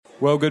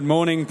Well, good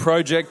morning,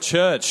 Project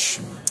Church.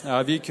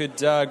 If you could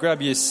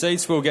grab your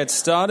seats, we'll get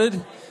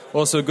started.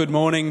 Also, good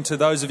morning to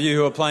those of you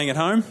who are playing at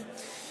home.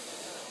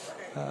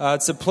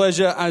 It's a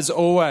pleasure, as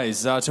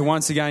always, to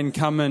once again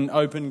come and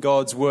open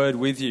God's Word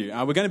with you.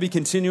 We're going to be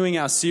continuing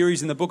our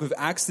series in the book of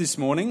Acts this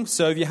morning.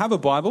 So if you have a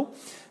Bible,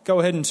 go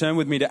ahead and turn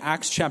with me to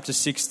Acts chapter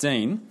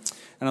 16.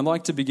 And I'd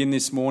like to begin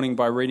this morning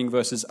by reading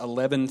verses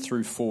 11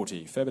 through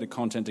 40. Fair bit of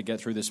content to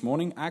get through this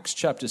morning. Acts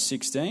chapter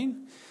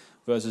 16,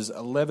 verses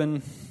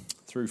 11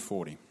 through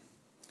 40.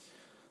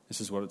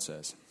 This is what it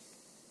says.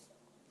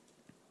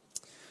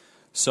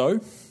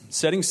 So,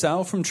 setting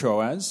sail from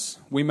Troas,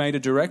 we made a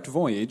direct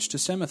voyage to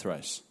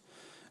Samothrace,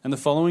 and the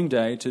following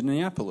day to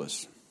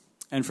Neapolis,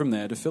 and from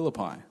there to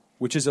Philippi,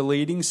 which is a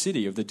leading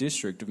city of the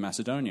district of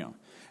Macedonia,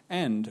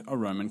 and a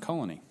Roman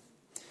colony.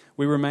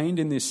 We remained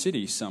in this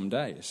city some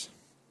days.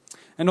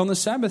 And on the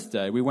Sabbath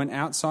day we went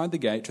outside the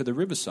gate to the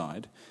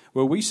riverside,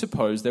 where we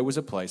supposed there was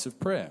a place of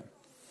prayer.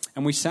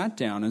 And we sat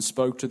down and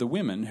spoke to the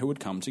women who had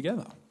come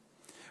together.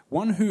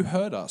 One who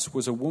heard us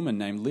was a woman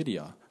named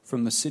Lydia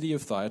from the city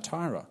of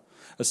Thyatira,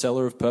 a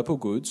seller of purple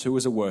goods who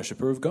was a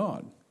worshipper of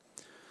God.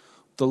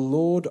 The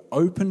Lord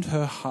opened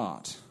her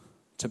heart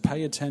to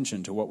pay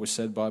attention to what was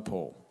said by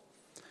Paul.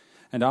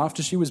 And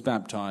after she was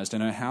baptized,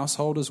 and her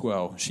household as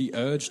well, she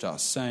urged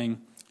us, saying,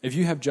 "If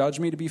you have judged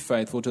me to be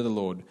faithful to the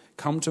Lord,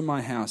 come to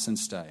my house and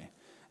stay."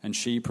 And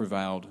she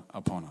prevailed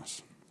upon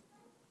us.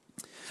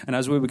 And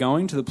as we were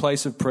going to the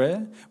place of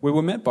prayer, we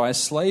were met by a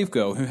slave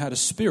girl who had a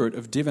spirit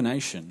of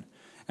divination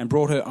and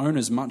brought her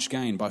owners much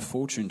gain by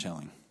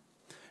fortune-telling.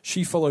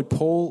 She followed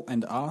Paul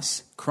and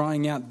us,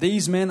 crying out,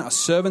 "These men are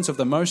servants of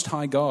the Most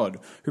High God,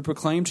 who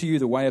proclaim to you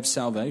the way of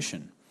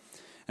salvation."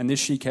 And this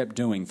she kept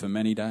doing for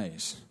many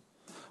days.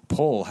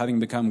 Paul, having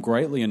become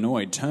greatly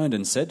annoyed, turned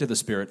and said to the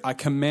spirit, "I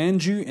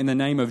command you in the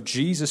name of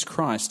Jesus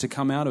Christ to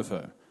come out of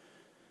her."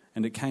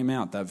 And it came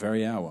out that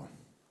very hour.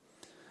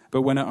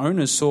 But when her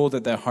owners saw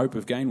that their hope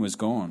of gain was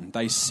gone,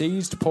 they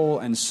seized Paul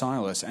and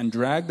Silas and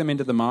dragged them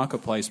into the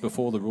marketplace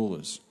before the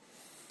rulers.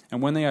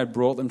 And when they had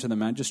brought them to the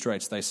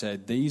magistrates, they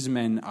said, "These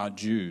men are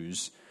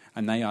Jews,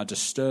 and they are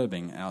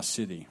disturbing our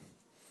city.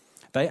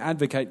 They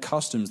advocate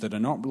customs that are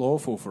not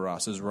lawful for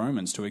us as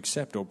Romans to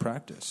accept or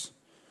practice."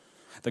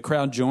 The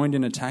crowd joined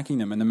in attacking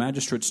them, and the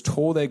magistrates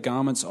tore their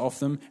garments off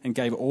them and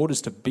gave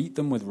orders to beat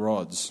them with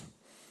rods.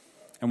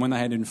 And when they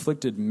had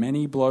inflicted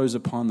many blows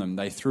upon them,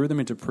 they threw them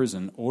into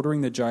prison,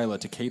 ordering the jailer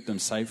to keep them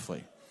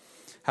safely.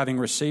 Having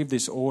received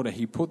this order,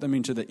 he put them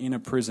into the inner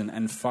prison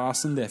and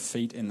fastened their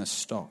feet in the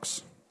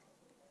stocks.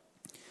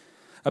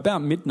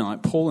 About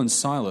midnight, Paul and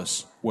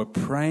Silas were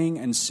praying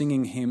and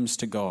singing hymns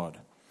to God,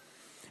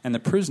 and the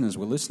prisoners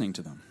were listening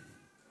to them.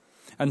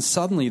 And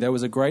suddenly there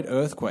was a great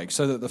earthquake,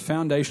 so that the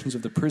foundations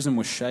of the prison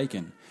were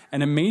shaken,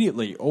 and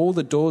immediately all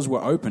the doors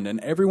were opened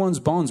and everyone's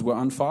bonds were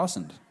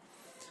unfastened.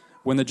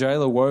 When the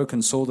jailer woke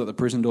and saw that the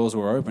prison doors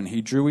were open,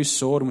 he drew his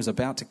sword and was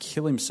about to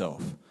kill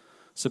himself,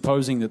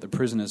 supposing that the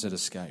prisoners had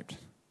escaped.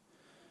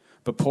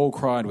 But Paul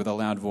cried with a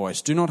loud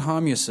voice, "Do not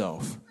harm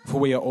yourself, for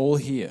we are all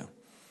here."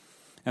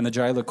 And the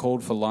jailer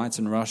called for lights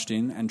and rushed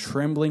in, and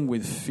trembling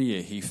with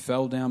fear, he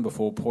fell down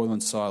before Paul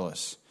and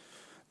Silas.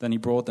 Then he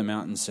brought them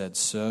out and said,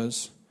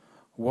 "Sirs,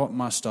 what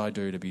must I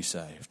do to be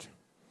saved?"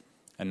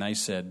 And they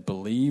said,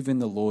 "Believe in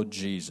the Lord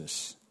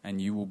Jesus, and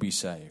you will be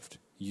saved,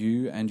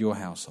 you and your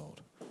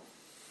household."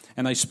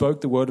 And they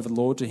spoke the word of the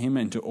Lord to him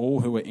and to all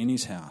who were in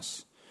his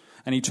house.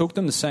 And he took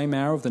them the same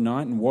hour of the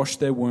night and washed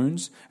their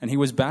wounds, and he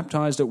was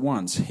baptized at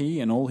once, he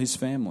and all his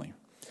family.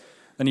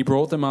 Then he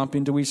brought them up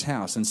into his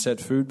house and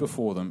set food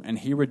before them, and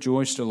he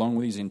rejoiced along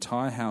with his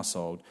entire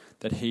household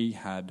that he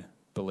had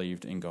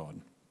believed in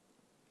God.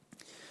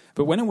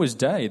 But when it was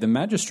day, the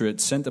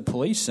magistrates sent the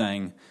police,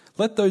 saying,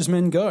 "Let those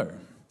men go."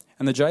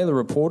 And the jailer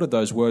reported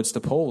those words to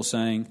Paul,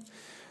 saying,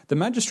 "The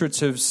magistrates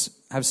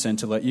have sent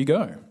to let you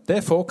go.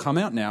 Therefore come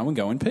out now and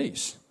go in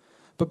peace."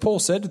 But Paul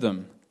said to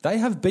them, "They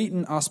have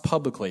beaten us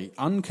publicly,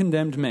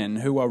 uncondemned men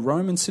who are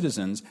Roman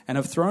citizens, and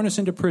have thrown us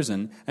into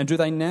prison, and do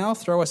they now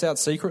throw us out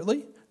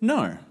secretly?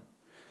 No.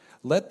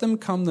 Let them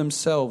come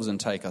themselves and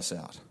take us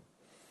out."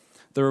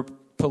 The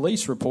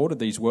police reported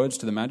these words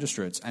to the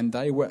magistrates, and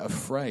they were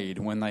afraid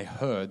when they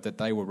heard that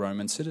they were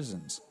Roman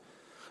citizens.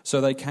 So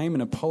they came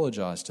and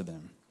apologized to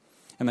them,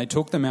 and they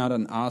took them out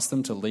and asked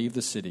them to leave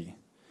the city.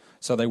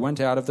 So they went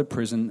out of the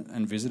prison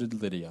and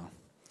visited Lydia.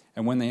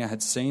 And when they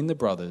had seen the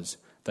brothers,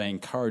 they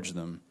encouraged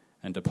them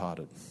and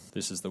departed.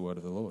 This is the word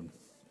of the Lord.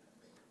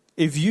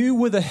 If you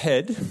were the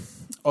head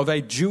of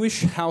a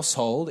Jewish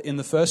household in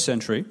the first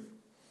century,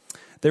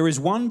 there is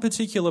one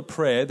particular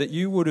prayer that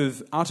you would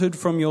have uttered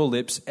from your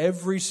lips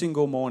every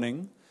single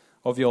morning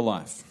of your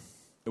life.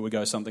 It would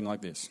go something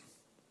like this.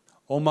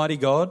 Almighty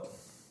God,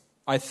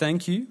 I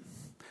thank you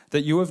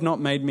that you have not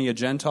made me a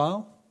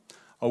Gentile,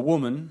 a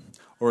woman,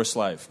 or a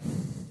slave.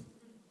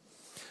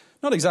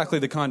 Not exactly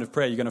the kind of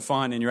prayer you're going to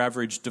find in your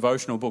average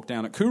devotional book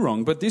down at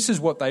Coorong, but this is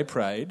what they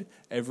prayed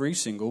every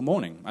single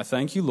morning. I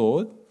thank you,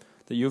 Lord,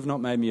 that you have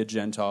not made me a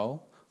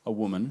Gentile, a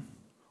woman,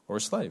 or a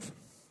slave.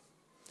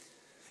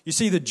 You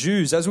see, the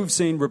Jews, as we've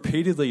seen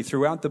repeatedly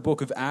throughout the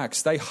book of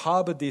Acts, they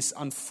harbored this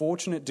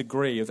unfortunate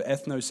degree of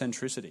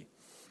ethnocentricity.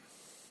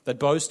 They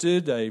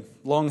boasted a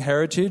long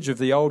heritage of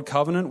the Old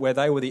Covenant where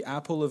they were the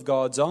apple of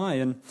God's eye.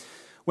 And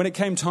when it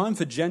came time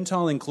for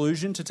Gentile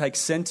inclusion to take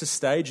center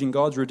stage in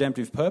God's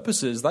redemptive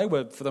purposes, they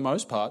were, for the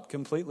most part,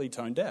 completely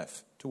tone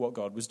deaf to what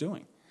God was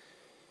doing.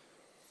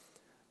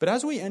 But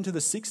as we enter the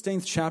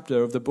 16th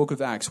chapter of the book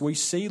of Acts, we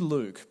see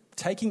Luke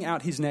taking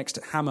out his next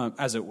hammer,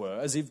 as it were,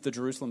 as if the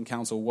Jerusalem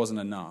Council wasn't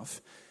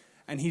enough,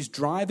 and he's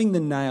driving the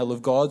nail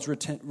of God's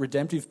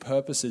redemptive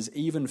purposes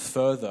even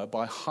further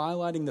by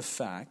highlighting the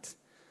fact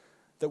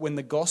that when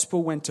the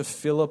gospel went to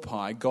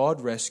Philippi,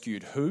 God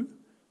rescued who?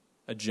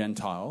 A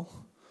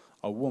Gentile,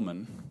 a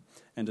woman,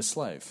 and a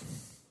slave.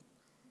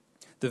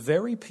 The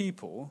very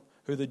people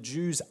who the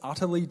Jews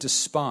utterly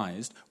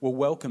despised were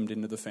welcomed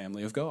into the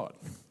family of God.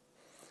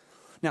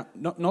 Now,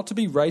 not to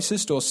be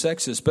racist or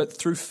sexist, but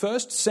through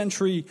first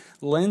century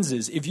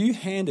lenses, if you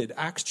handed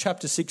Acts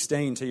chapter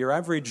 16 to your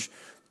average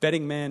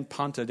betting man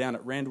punter down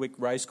at Randwick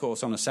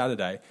Racecourse on a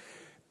Saturday,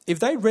 if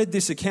they read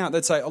this account,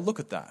 they'd say, oh, look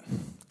at that.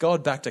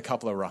 God backed a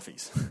couple of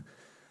roughies.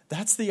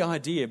 That's the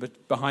idea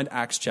behind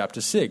Acts chapter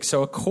 6.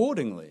 So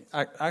accordingly,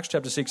 Acts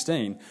chapter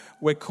 16,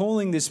 we're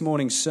calling this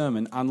morning's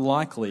sermon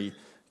Unlikely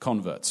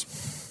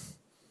Converts.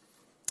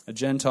 A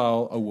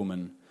Gentile, a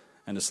woman,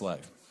 and a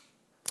slave.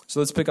 So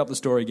let's pick up the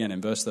story again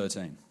in verse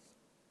 13.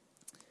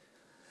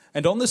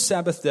 And on the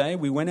Sabbath day,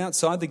 we went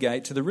outside the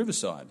gate to the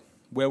riverside,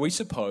 where we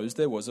supposed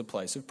there was a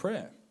place of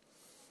prayer.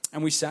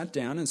 And we sat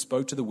down and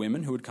spoke to the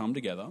women who had come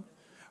together.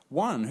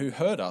 One who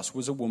heard us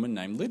was a woman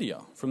named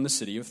Lydia from the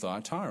city of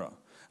Thyatira,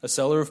 a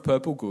seller of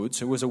purple goods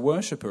who was a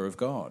worshipper of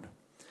God.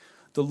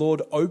 The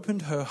Lord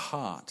opened her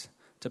heart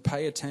to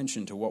pay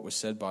attention to what was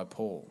said by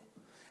Paul.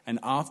 And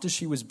after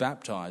she was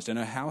baptized, and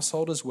her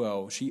household as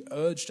well, she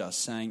urged us,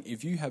 saying,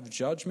 if you have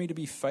judged me to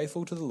be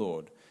faithful to the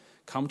Lord,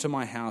 come to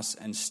my house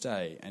and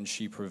stay. And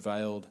she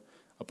prevailed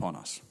upon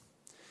us.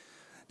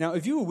 Now,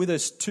 if you were with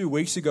us 2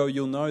 weeks ago,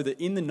 you'll know that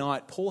in the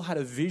night, Paul had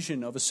a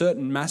vision of a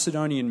certain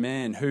Macedonian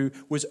man who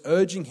was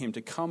urging him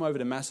to come over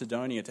to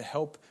Macedonia to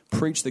help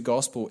preach the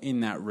gospel in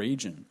that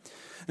region.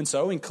 And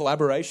so, in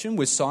collaboration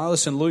with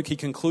Silas and Luke, he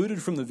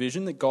concluded from the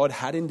vision that God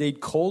had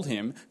indeed called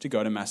him to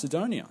go to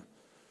Macedonia.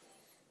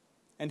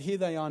 And here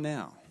they are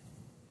now.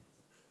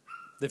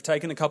 They've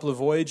taken a couple of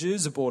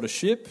voyages aboard a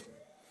ship.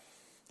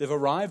 They've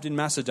arrived in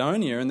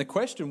Macedonia, and the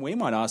question we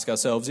might ask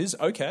ourselves is,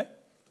 okay,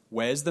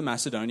 where's the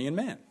Macedonian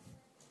man?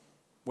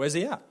 Where's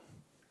he at?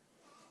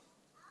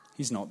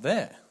 He's not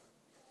there.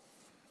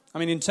 I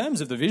mean, in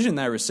terms of the vision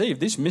they received,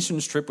 this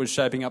missions trip was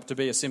shaping up to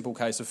be a simple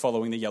case of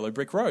following the yellow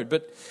brick road.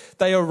 But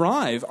they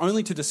arrive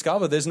only to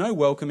discover there's no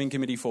welcoming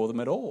committee for them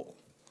at all.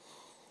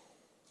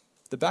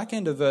 The back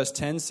end of verse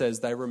 10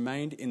 says they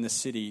remained in the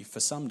city for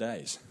some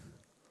days.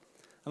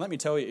 And let me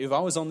tell you, if I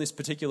was on this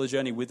particular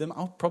journey with them,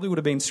 I probably would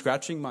have been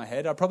scratching my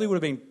head. I probably would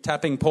have been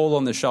tapping Paul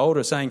on the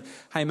shoulder saying,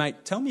 hey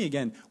mate, tell me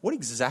again, what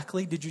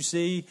exactly did you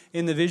see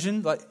in the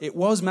vision? Like, it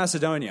was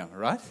Macedonia,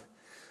 right?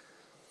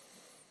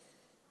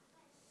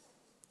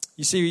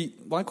 You see,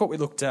 like what we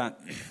looked at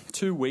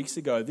 2 weeks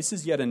ago, this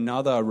is yet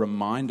another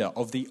reminder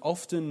of the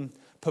often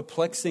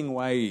perplexing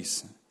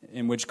ways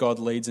in which God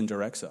leads and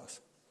directs us.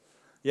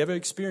 You ever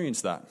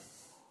experienced that?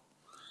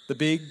 The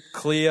big,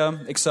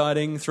 clear,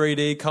 exciting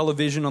 3D colour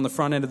vision on the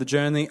front end of the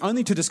journey,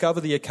 only to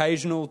discover the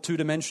occasional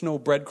two-dimensional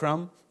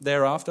breadcrumb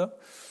thereafter.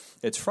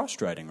 It's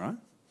frustrating, right?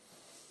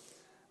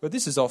 But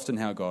this is often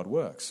how God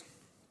works.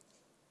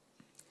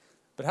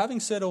 But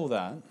having said all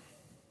that,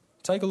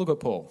 take a look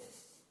at Paul.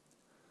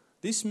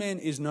 This man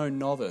is no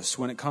novice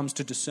when it comes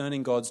to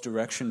discerning God's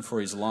direction for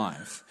his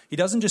life. He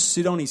doesn't just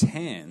sit on his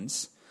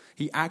hands.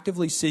 He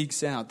actively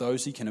seeks out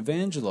those he can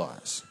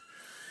evangelize.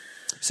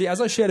 See,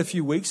 as I shared a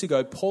few weeks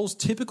ago, Paul's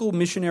typical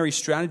missionary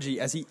strategy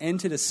as he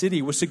entered a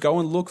city was to go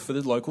and look for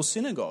the local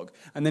synagogue,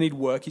 and then he'd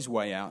work his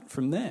way out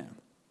from there.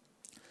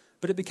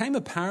 But it became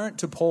apparent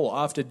to Paul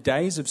after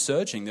days of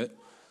searching that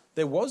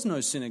there was no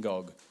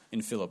synagogue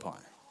in Philippi.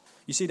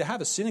 You see, to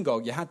have a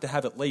synagogue, you had to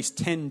have at least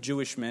 10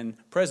 Jewish men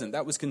present.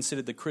 That was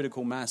considered the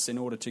critical mass in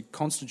order to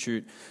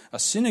constitute a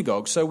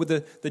synagogue. So with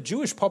the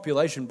Jewish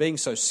population being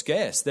so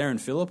scarce there in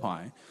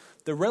Philippi,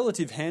 the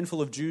relative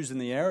handful of Jews in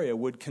the area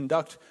would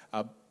conduct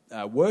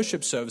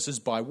worship services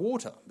by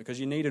water, because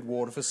you needed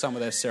water for some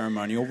of their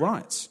ceremonial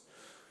rites.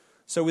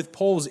 So with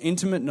Paul's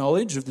intimate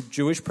knowledge of the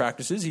Jewish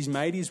practices, he's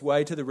made his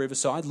way to the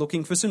riverside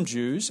looking for some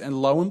Jews, and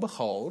lo and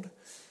behold,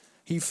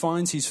 he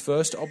finds his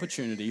first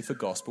opportunity for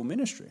gospel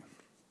ministry.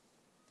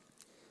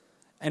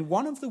 And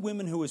one of the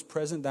women who was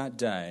present that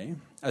day,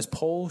 as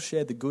Paul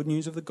shared the good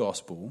news of the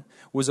gospel,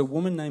 was a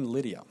woman named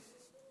Lydia.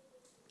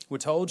 We're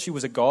told she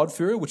was a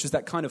God-fearer, which is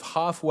that kind of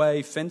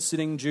halfway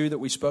fence-sitting Jew that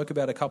we spoke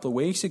about a couple of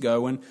weeks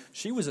ago, and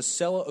she was a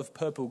seller of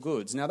purple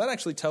goods. Now, that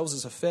actually tells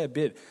us a fair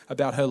bit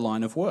about her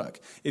line of work.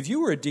 If you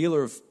were a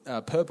dealer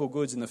of purple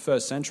goods in the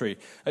first century,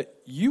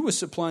 you were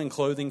supplying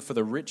clothing for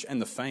the rich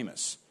and the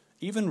famous,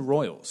 even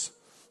royals.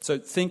 So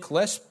think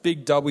less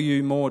big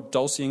W, more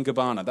Dolce &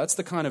 Gabbana. That's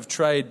the kind of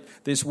trade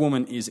this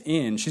woman is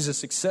in. She's a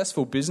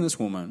successful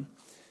businesswoman.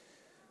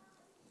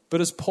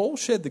 But as Paul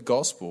shared the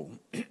gospel,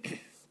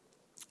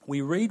 we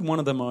read one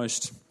of the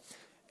most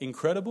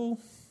incredible,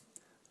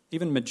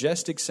 even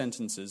majestic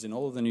sentences in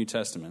all of the New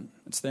Testament.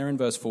 It's there in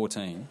verse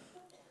 14.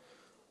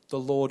 The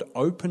Lord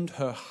opened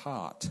her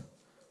heart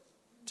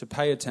to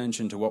pay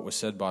attention to what was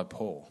said by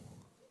Paul.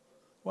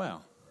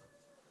 Wow.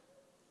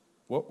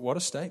 What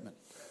a statement.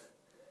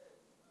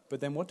 But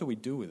then what do we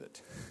do with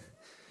it?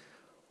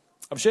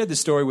 I've shared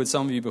this story with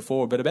some of you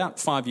before, but about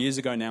 5 years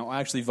ago now, I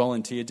actually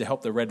volunteered to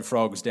help the Red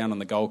Frogs down on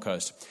the Gold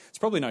Coast. It's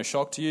probably no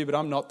shock to you, but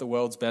I'm not the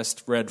world's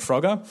best Red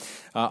Frogger.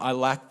 I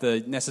lack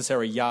the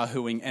necessary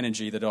yahooing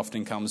energy that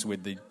often comes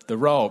with the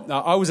role.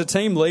 I was a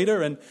team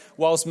leader, and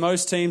whilst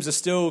most teams are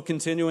still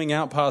continuing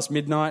out past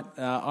midnight,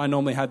 I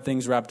normally had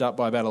things wrapped up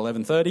by about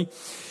 11:30.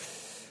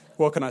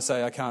 What can I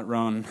say? I can't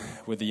run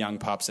with the young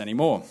pups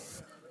anymore.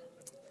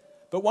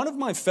 But one of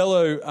my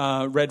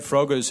fellow Red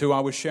Froggers who I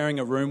was sharing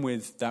a room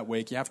with that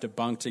week, you have to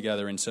bunk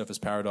together in Surfers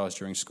Paradise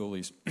during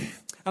schoolies.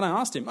 And I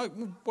asked him,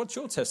 what's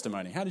your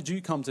testimony? How did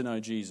you come to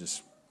know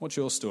Jesus? What's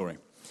your story?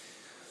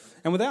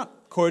 And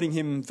without quoting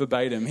him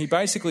verbatim, he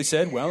basically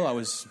said, well, I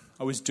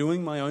was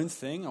doing my own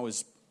thing. I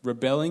was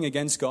rebelling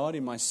against God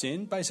in my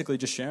sin, basically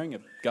just sharing a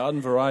garden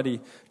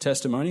variety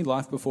testimony,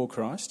 life before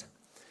Christ.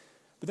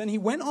 But then he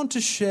went on to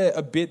share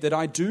a bit that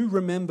I do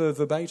remember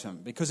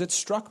verbatim because it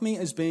struck me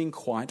as being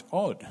quite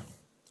odd.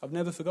 I've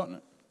never forgotten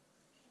it.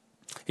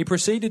 He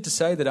proceeded to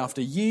say that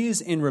after years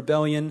in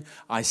rebellion,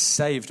 I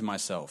saved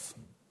myself.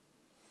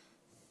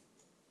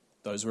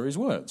 Those were his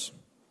words.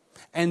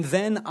 And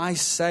then I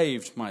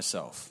saved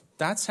myself.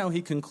 That's how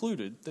he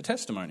concluded the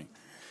testimony.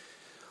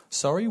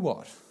 Sorry,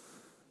 what?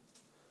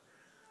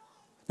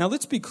 Now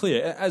let's be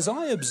clear. As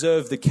I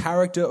observed the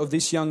character of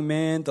this young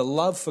man, the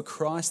love for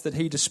Christ that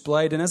he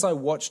displayed, and as I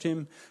watched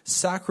him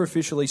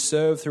sacrificially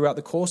serve throughout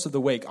the course of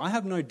the week, I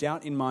have no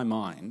doubt in my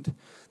mind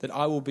that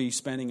I will be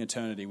spending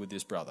eternity with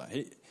this brother.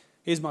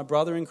 He's my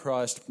brother in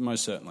Christ,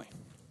 most certainly.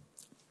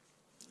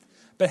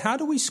 But how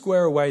do we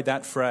square away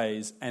that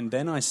phrase, and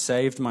then I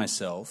saved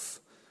myself,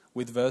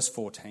 with verse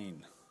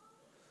 14?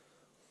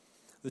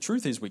 The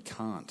truth is we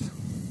can't.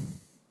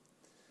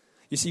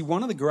 You see,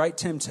 one of the great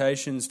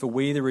temptations for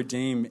we the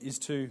redeemed is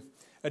to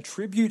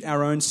attribute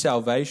our own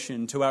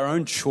salvation to our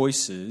own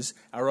choices,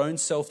 our own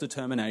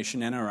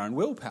self-determination, and our own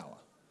willpower.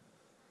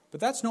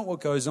 But that's not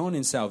what goes on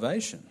in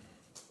salvation.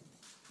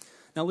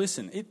 Now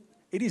listen,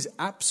 it is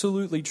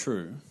absolutely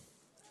true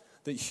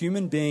that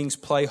human beings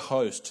play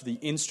host to the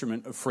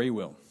instrument of free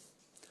will.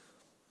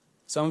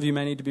 Some of you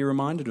may need to be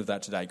reminded of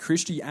that today.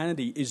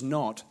 Christianity is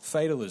not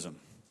fatalism.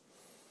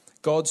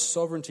 God's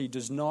sovereignty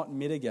does not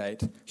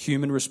mitigate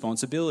human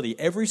responsibility.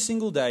 Every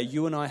single day,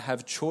 you and I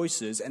have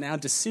choices, and our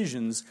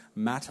decisions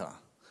matter.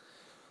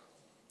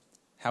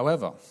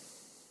 However,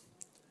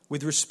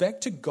 with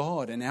respect to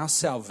God and our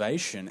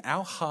salvation,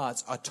 our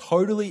hearts are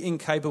totally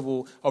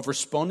incapable of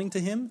responding to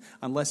him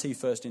unless he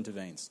first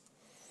intervenes.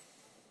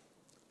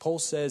 Paul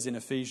says in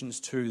Ephesians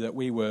 2 that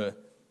we were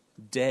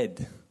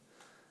dead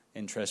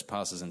in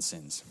trespasses and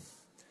sins.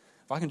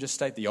 If I can just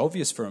state the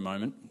obvious for a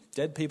moment,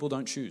 dead people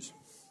don't choose.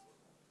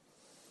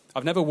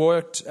 I've never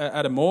worked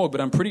at a morgue,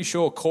 but I'm pretty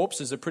sure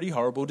corpses are pretty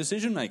horrible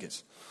decision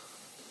makers.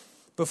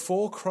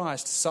 Before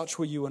Christ, such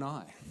were you and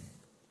I.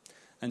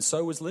 And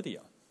so was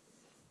Lydia.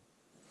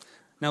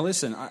 Now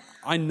listen,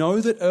 I know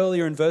that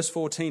earlier in verse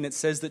 14 it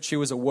says that she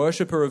was a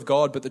worshipper of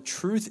God, but the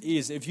truth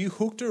is if you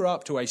hooked her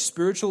up to a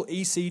spiritual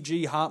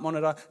ECG heart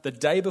monitor the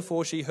day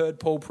before she heard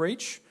Paul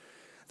preach,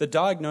 the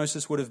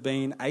diagnosis would have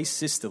been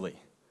asystole,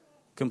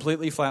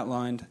 completely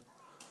flatlined,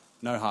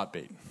 no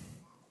heartbeat.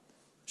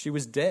 She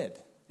was dead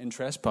in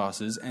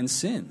trespasses and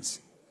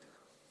sins.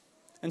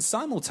 And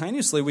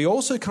simultaneously, we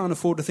also can't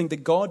afford to think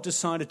that God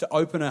decided to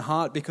open her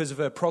heart because of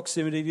her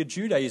proximity to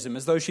Judaism,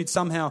 as though she'd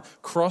somehow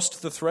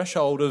crossed the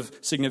threshold of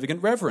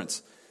significant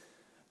reverence.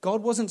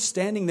 God wasn't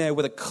standing there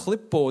with a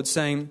clipboard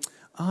saying,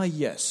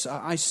 yes,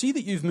 I see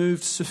that you've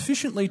moved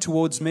sufficiently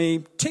towards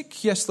me.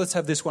 Tick, yes, let's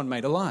have this one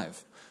made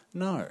alive.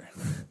 No.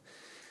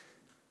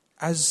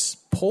 As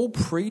Paul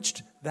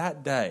preached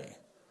that day,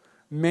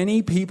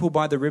 many people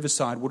by the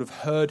riverside would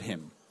have heard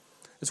him.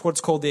 It's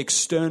what's called the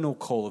external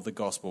call of the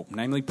gospel,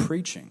 namely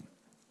preaching.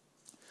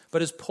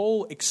 But as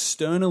Paul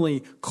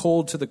externally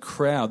called to the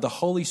crowd, the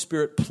Holy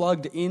Spirit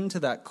plugged into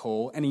that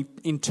call and he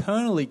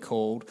internally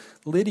called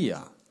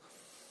Lydia.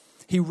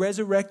 He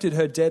resurrected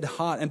her dead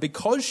heart, and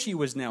because she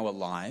was now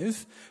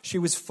alive, she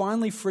was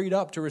finally freed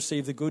up to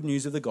receive the good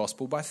news of the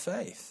gospel by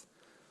faith.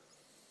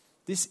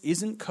 This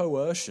isn't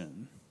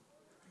coercion.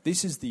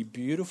 This is the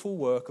beautiful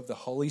work of the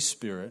Holy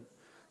Spirit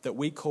that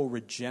we call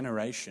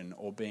regeneration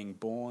or being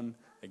born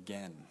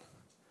again.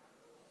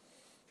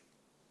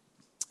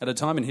 At a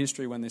time in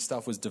history when this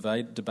stuff was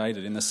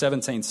debated, in the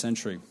 17th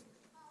century,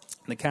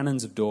 the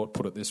canons of Dort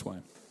put it this way.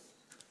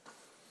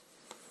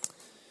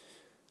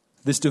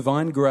 This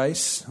divine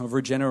grace of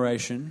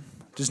regeneration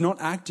does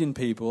not act in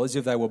people as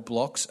if they were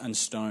blocks and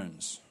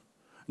stones,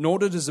 nor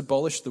does it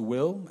abolish the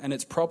will and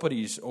its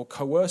properties or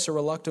coerce a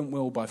reluctant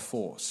will by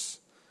force,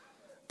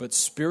 but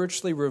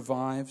spiritually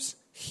revives,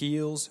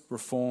 heals,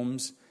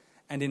 reforms,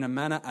 and in a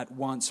manner at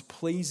once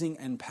pleasing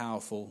and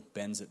powerful,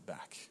 bends it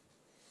back.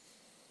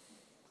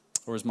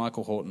 Or as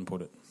Michael Horton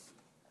put it,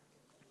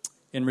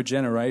 in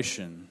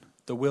regeneration,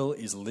 the will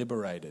is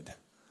liberated,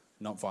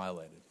 not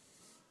violated.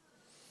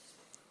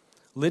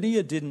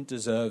 Lydia didn't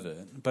deserve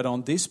it, but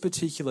on this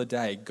particular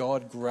day,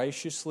 God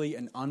graciously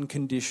and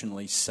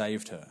unconditionally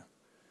saved her.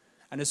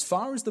 And as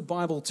far as the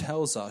Bible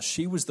tells us,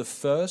 she was the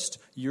first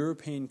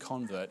European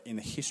convert in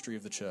the history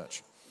of the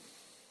church.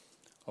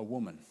 A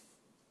woman,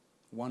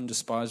 one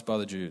despised by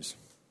the Jews.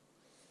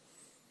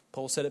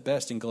 Paul said it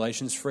best in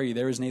Galatians 3,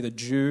 there is neither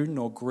Jew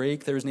nor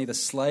Greek, there is neither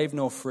slave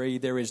nor free,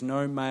 there is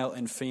no male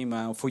and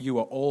female, for you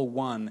are all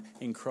one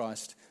in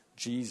Christ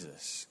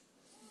Jesus.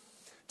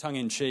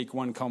 Tongue-in-cheek,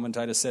 one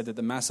commentator said that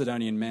the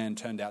Macedonian man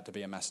turned out to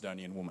be a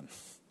Macedonian woman.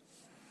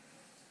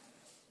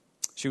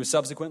 She was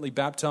subsequently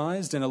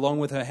baptized and along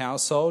with her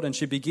household, and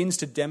she begins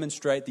to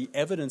demonstrate the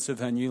evidence of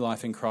her new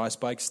life in Christ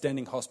by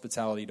extending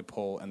hospitality to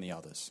Paul and the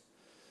others.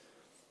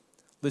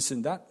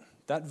 Listen,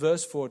 that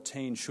verse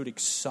 14 should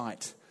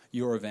excite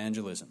your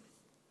evangelism.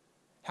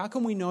 How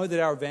can we know that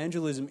our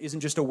evangelism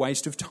isn't just a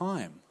waste of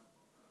time?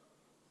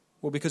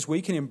 Well, because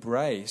we can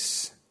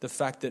embrace the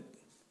fact that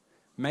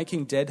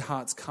making dead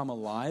hearts come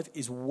alive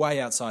is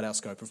way outside our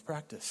scope of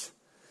practice.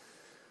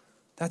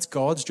 That's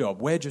God's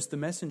job. We're just the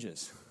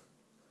messengers.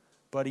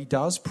 But he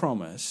does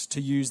promise to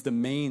use the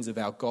means of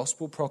our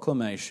gospel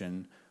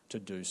proclamation to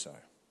do so.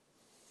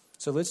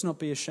 So let's not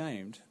be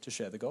ashamed to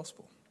share the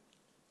gospel.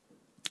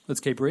 Let's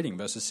keep reading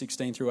verses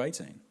 16 through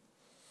 18.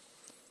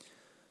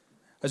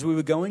 As we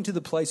were going to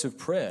the place of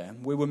prayer,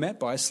 we were met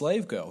by a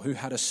slave girl who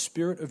had a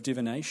spirit of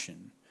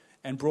divination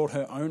and brought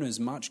her owners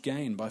much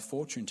gain by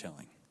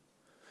fortune-telling.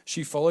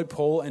 She followed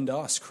Paul and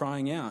us,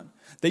 crying out,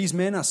 "These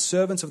men are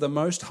servants of the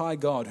Most High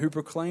God, who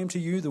proclaim to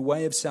you the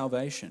way of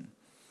salvation."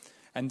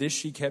 And this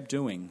she kept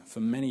doing for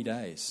many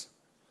days.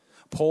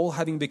 Paul,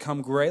 having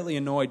become greatly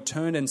annoyed,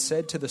 turned and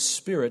said to the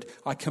spirit,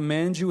 "I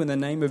command you in the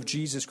name of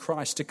Jesus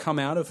Christ to come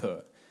out of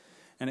her."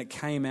 And it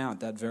came out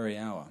that very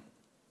hour.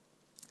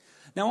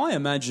 Now, I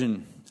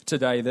imagine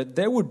today that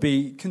there would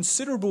be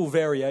considerable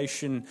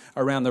variation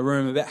around the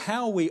room about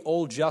how we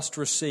all just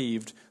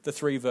received the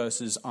 3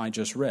 verses I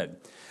just read.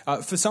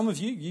 For some of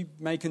you, you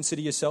may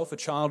consider yourself a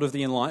child of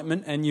the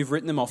Enlightenment and you've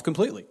written them off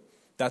completely.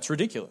 That's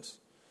ridiculous.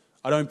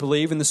 I don't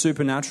believe in the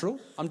supernatural.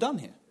 I'm done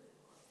here.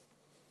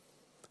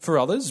 For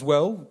others,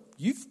 well,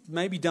 you've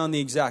maybe done the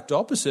exact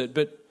opposite,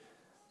 but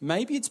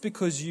maybe it's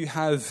because you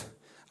have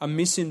a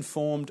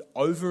misinformed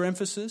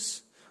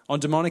overemphasis on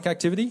demonic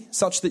activity,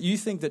 such that you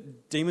think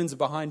that demons are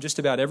behind just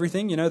about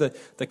everything. You know,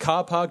 the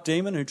car park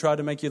demon who tried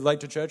to make you late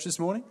to church this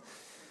morning?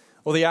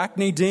 Or the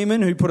acne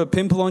demon who put a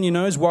pimple on your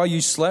nose while you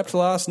slept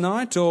last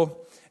night? Or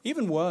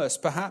even worse,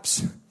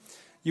 perhaps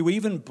you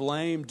even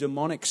blame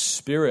demonic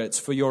spirits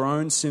for your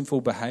own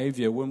sinful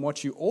behavior when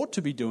what you ought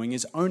to be doing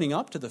is owning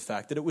up to the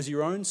fact that it was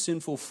your own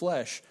sinful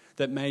flesh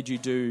that made you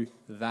do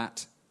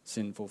that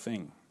sinful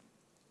thing.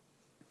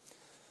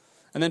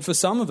 And then for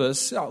some of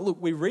us,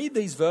 look, we read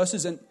these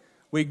verses and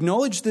we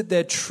acknowledge that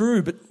they're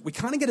true, but we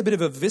kind of get a bit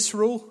of a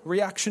visceral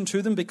reaction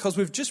to them because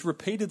we've just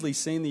repeatedly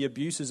seen the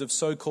abuses of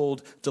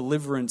so-called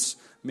deliverance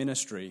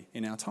ministry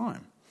in our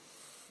time.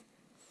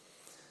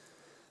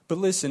 But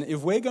listen,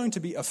 if we're going to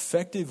be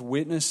effective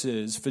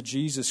witnesses for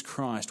Jesus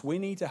Christ, we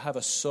need to have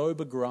a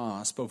sober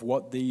grasp of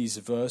what these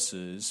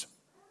verses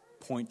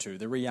point to,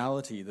 the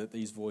reality that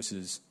these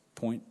voices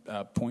point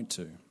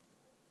to.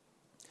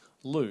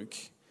 Luke,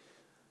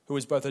 who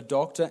is both a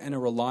doctor and a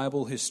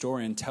reliable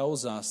historian,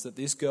 tells us that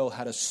this girl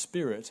had a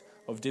spirit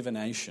of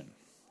divination.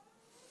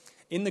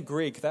 In the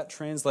Greek, that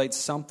translates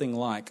something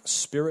like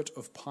spirit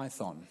of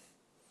Python,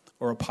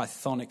 or a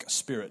Pythonic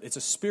spirit. It's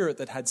a spirit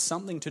that had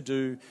something to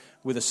do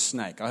with a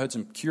snake. I heard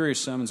some curious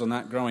sermons on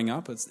that growing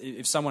up.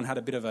 If someone had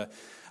a bit of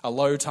a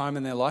low time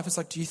in their life, it's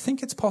like, do you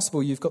think it's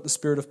possible you've got the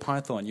spirit of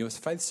Python? Your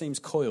faith seems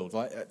coiled.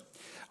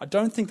 I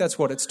don't think that's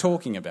what it's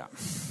talking about.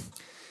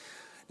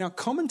 Now,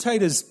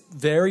 commentators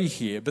vary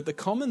here, but the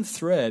common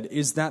thread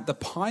is that the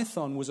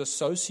python was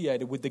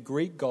associated with the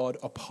Greek god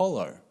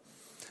Apollo.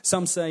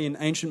 Some say in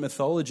ancient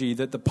mythology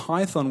that the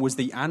python was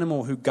the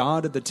animal who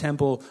guarded the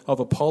temple of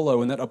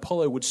Apollo and that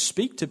Apollo would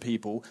speak to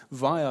people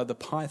via the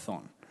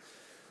python.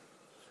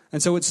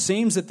 And so it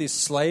seems that this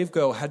slave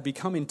girl had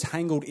become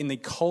entangled in the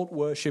cult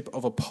worship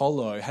of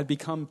Apollo, had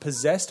become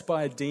possessed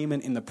by a demon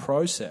in the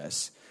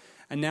process,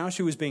 and now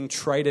she was being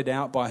traded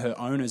out by her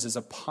owners as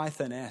a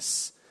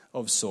pythoness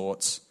of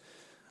sorts,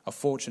 a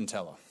fortune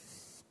teller.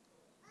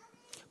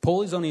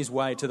 Paul is on his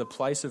way to the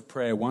place of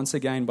prayer once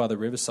again by the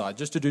riverside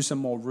just to do some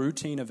more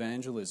routine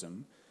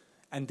evangelism,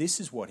 and this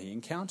is what he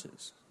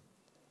encounters.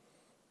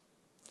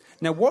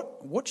 Now,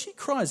 what she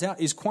cries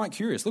out is quite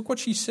curious. Look what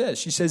she says.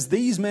 She says,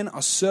 "These men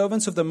are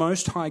servants of the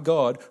Most High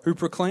God who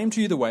proclaim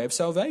to you the way of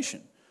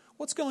salvation."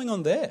 What's going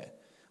on there?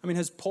 I mean,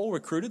 has Paul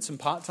recruited some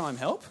part-time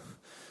help?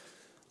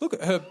 Look,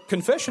 her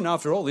confession,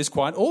 after all, is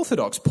quite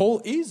orthodox.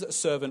 Paul is a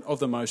servant of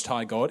the Most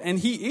High God, and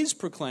he is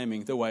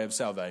proclaiming the way of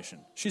salvation.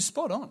 She's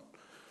spot on.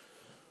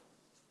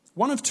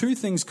 One of two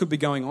things could be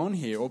going on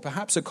here, or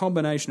perhaps a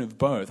combination of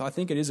both. I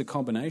think it is a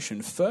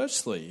combination.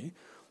 Firstly,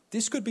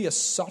 this could be a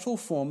subtle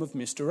form of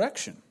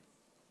misdirection.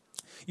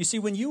 You see,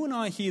 when you and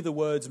I hear the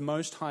words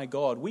Most High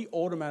God, we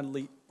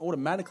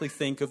automatically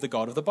think of the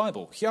God of the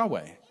Bible,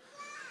 Yahweh.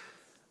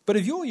 But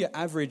if you're your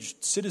average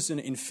citizen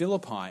in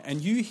Philippi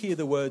and you hear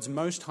the words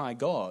Most High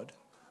God,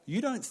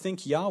 you don't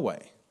think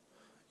Yahweh.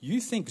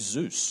 You think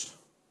Zeus.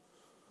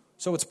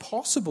 So it's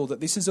possible that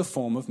this is a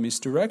form of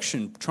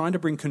misdirection, trying to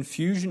bring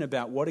confusion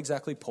about what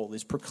exactly Paul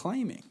is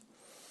proclaiming.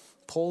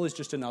 Paul is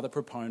just another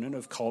proponent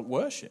of cult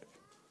worship.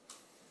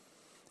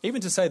 Even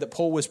to say that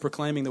Paul was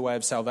proclaiming the way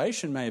of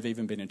salvation may have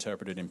even been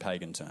interpreted in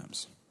pagan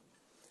terms.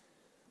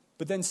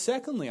 But then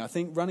secondly, I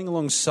think running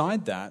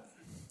alongside that,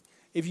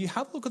 if you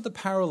have a look at the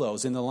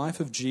parallels in the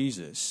life of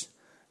Jesus,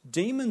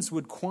 demons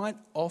would quite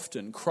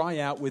often cry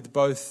out with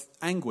both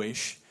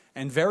anguish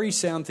and very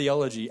sound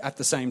theology at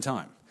the same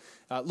time.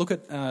 Look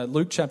at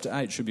Luke chapter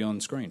 8, should be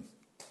on screen.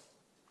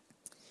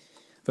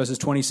 Verses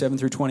 27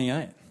 through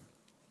 28.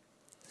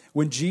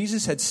 When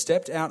Jesus had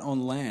stepped out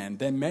on land,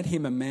 there met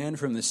him a man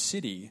from the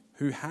city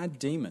who had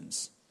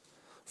demons.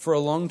 For a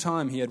long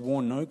time he had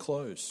worn no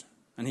clothes,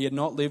 and he had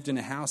not lived in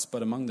a house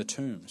but among the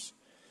tombs.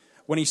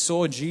 When he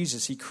saw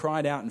Jesus, he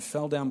cried out and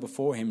fell down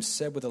before him,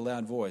 said with a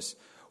loud voice,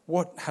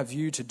 "What have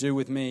you to do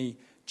with me,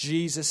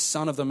 Jesus,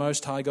 Son of the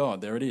Most High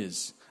God?" There it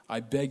is. "I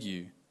beg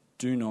you,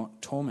 do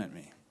not torment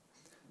me."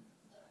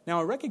 Now,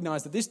 I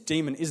recognize that this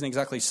demon isn't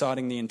exactly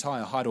citing the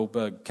entire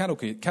Heidelberg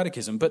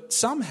Catechism, but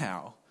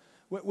somehow,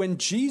 when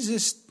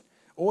Jesus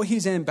or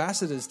his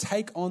ambassadors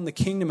take on the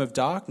kingdom of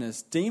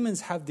darkness,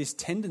 demons have this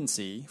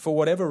tendency, for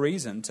whatever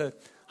reason, to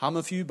hum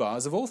a few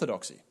bars of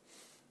orthodoxy.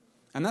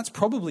 And that's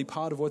probably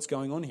part of what's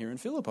going on here in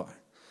Philippi.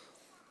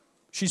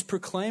 She's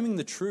proclaiming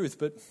the truth,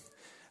 but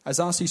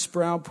as R.C.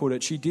 Sproul put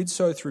it, she did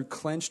so through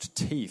clenched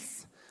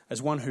teeth,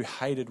 as one who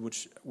hated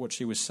what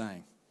she was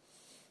saying.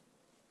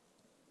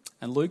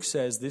 And Luke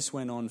says this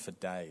went on for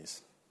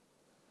days.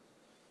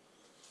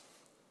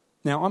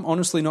 Now, I'm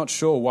honestly not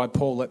sure why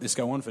Paul let this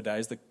go on for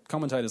days. The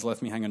commentators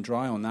left me hanging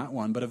dry on that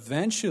one, but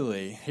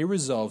eventually he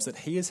resolves that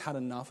he has had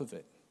enough of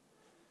it.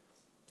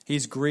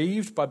 He's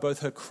grieved by both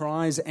her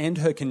cries and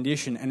her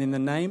condition, and in the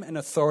name and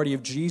authority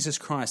of Jesus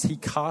Christ, he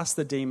cast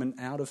the demon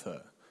out of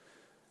her.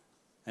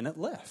 And it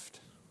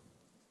left.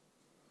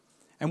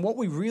 And what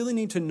we really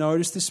need to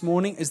notice this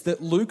morning is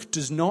that Luke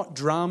does not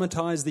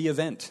dramatize the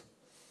event.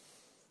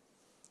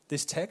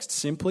 This text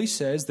simply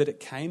says that it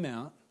came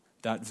out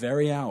that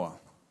very hour.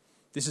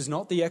 This is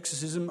not the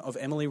exorcism of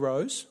Emily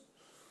Rose,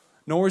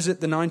 nor is it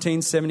the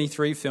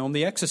 1973 film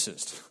The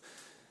Exorcist,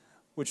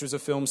 which was a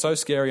film so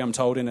scary, I'm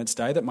told, in its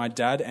day that my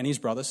dad and his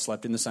brother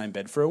slept in the same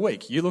bed for a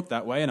week. You look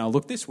that way and I'll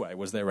look this way,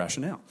 was their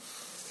rationale.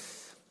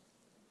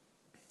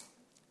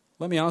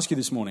 Let me ask you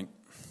this morning,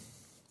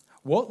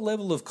 what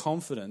level of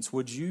confidence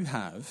would you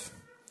have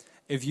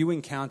if you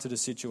encountered a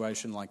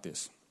situation like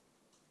this?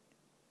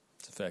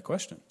 It's a fair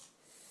question.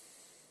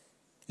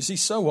 You see,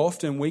 so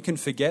often we can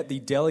forget the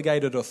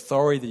delegated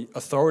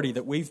authority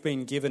that we've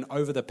been given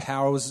over the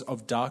powers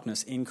of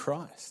darkness in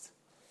Christ.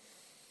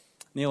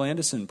 Neil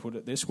Anderson put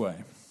it this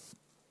way.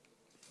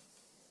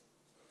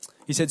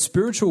 He said,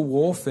 "Spiritual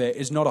warfare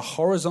is not a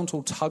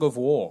horizontal tug of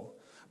war,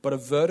 but a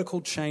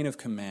vertical chain of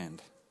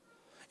command.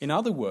 In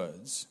other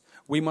words,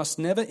 we must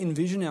never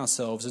envision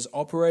ourselves as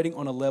operating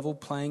on a level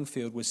playing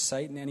field with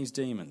Satan and his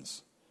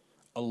demons.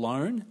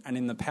 Alone and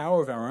in the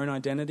power of our own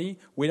identity,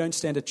 we don't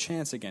stand a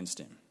chance against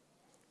him.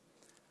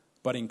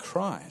 But in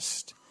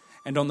Christ,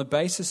 and on the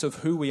basis of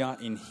who we are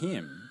in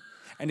him,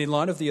 and in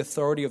light of the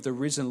authority of the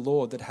risen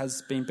Lord that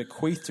has been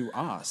bequeathed to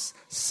us,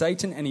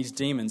 Satan and his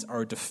demons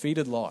are a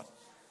defeated lot.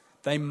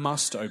 They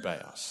must obey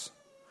us.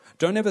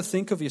 Don't ever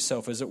think of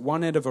yourself as at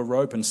one end of a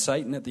rope and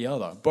Satan at the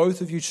other, both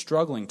of you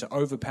struggling to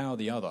overpower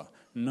the other.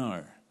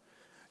 No.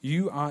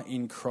 You are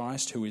in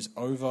Christ who is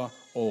over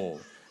all.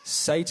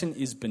 Satan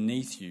is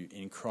beneath you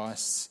in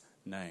Christ's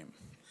name."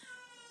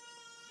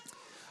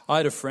 I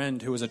had a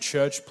friend who was a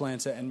church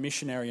planter and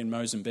missionary in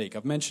Mozambique.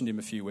 I've mentioned him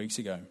a few weeks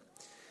ago.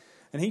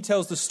 And he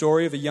tells the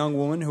story of a young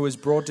woman who was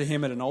brought to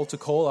him at an altar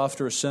call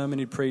after a sermon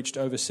he'd preached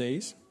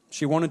overseas.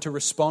 She wanted to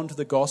respond to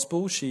the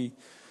gospel. She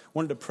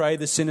wanted to pray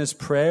the sinner's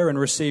prayer and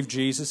receive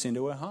Jesus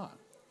into her heart.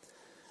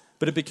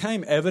 But it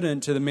became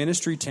evident to the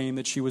ministry team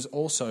that she was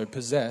also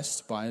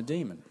possessed by a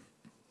demon.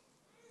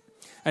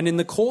 And in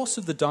the course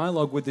of the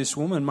dialogue with this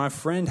woman, my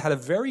friend had a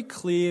very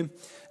clear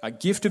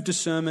gift of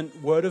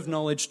discernment, word of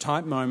knowledge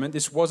type moment.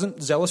 This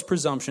wasn't zealous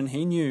presumption,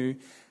 he knew.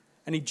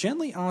 And he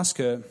gently asked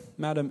her,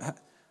 "Madam,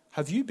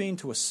 have you been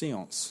to a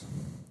seance?"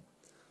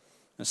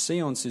 A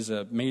seance is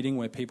a meeting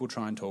where people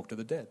try and talk to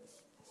the dead.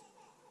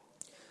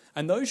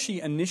 And though she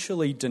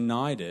initially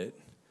denied it,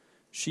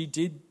 she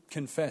did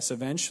confess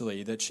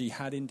eventually that she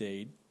had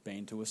indeed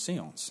been to a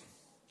seance.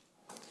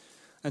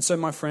 And so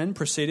my friend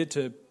proceeded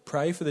to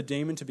pray for the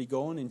demon to be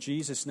gone in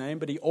Jesus' name,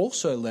 but he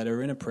also led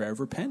her in a prayer of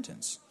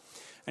repentance.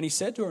 And he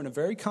said to her in a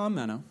very calm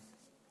manner,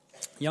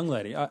 "Young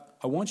lady, I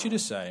want you to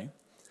say,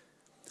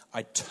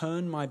 'I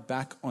turn my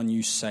back on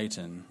you,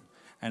 Satan,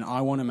 and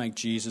I want to make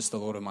Jesus the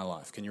Lord of my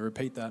life.'" Can you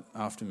repeat that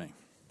after me?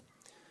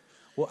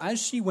 Well,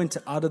 as she went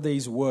to utter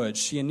these words,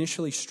 she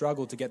initially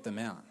struggled to get them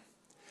out.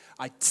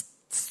 I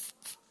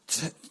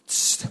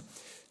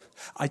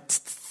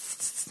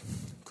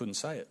couldn't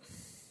say it.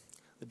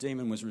 The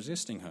demon was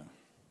resisting her.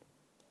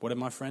 What did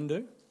my friend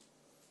do?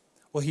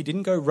 Well, he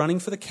didn't go running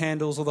for the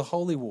candles or the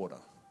holy water.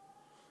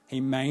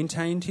 He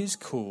maintained his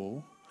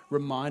cool,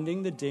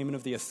 reminding the demon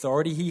of the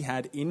authority he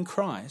had in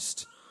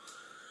Christ,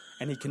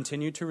 and he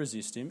continued to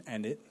resist him,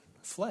 and it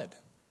fled.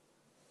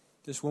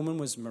 This woman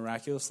was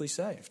miraculously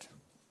saved.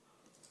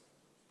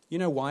 You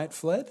know why it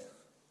fled?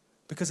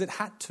 Because it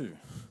had to.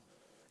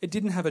 It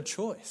didn't have a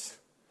choice.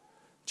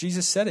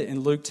 Jesus said it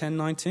in Luke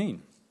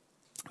 10:19.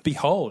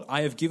 "Behold,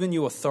 I have given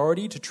you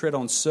authority to tread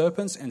on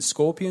serpents and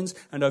scorpions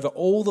and over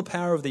all the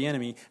power of the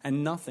enemy,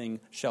 and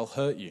nothing shall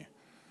hurt you."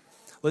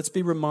 Let's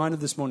be reminded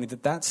this morning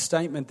that that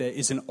statement there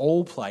is an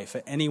all play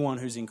for anyone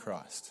who's in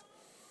Christ.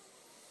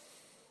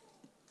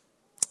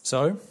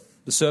 So,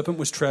 the serpent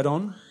was tread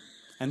on,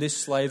 and this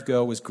slave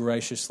girl was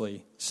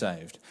graciously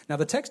saved. Now,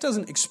 the text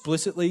doesn't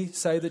explicitly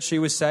say that she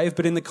was saved,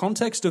 but in the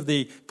context of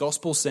the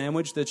gospel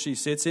sandwich that she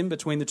sits in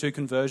between the two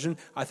conversions,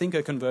 I think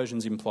her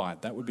conversion's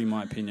implied. That would be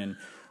my opinion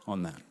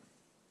on that.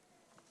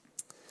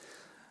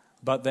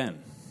 But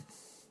then,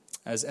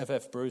 as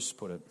F.F. Bruce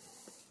put it,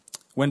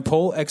 when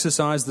Paul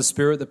exercised the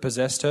spirit that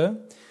possessed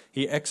her,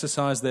 he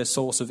exercised their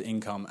source of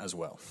income as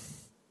well.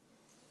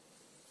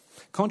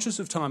 Conscious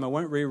of time, I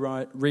won't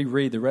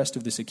reread the rest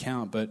of this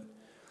account, but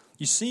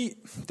you see,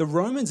 the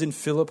Romans in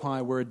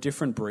Philippi were a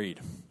different breed.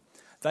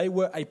 They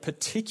were a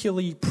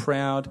particularly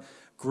proud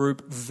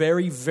group,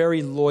 very,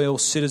 very loyal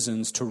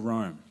citizens to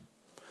Rome.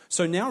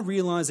 So now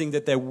realizing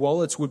that their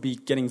wallets would be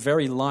getting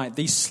very light,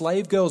 these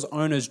slave girls'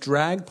 owners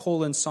dragged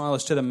Paul and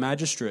Silas to the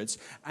magistrates,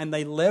 and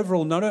they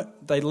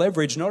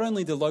leveraged not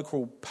only the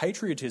local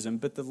patriotism,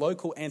 but the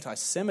local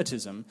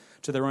anti-Semitism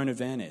to their own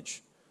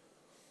advantage.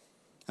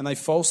 And they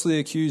falsely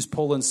accused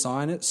Paul and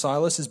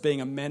Silas as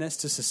being a menace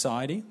to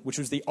society, which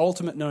was the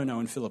ultimate no-no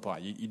in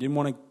Philippi. You didn't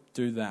want to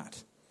do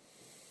that.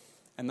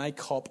 And they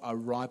cop a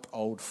ripe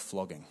old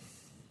flogging.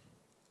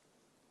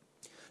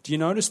 Do you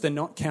notice they're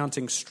not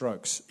counting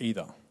strokes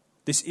either?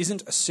 This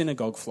isn't a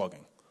synagogue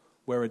flogging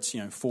where it's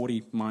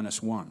 40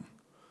 minus 1.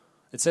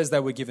 It says they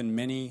were given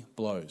many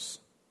blows.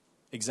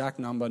 Exact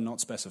number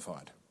not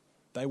specified.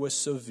 They were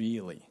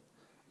severely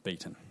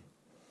beaten.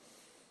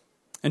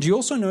 And you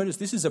also notice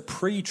this is a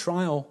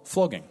pre-trial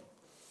flogging.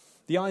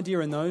 The idea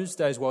in those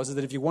days was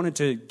that if you wanted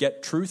to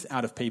get truth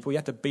out of people, you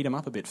had to beat them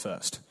up a bit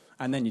first,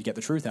 and then you'd get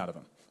the truth out of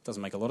them.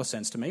 Doesn't make a lot of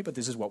sense to me, but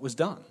this is what was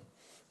done.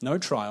 No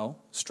trial,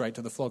 straight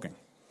to the flogging.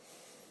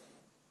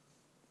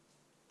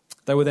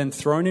 They were then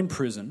thrown in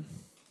prison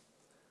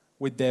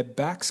with their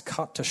backs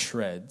cut to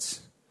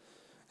shreds,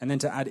 and then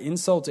to add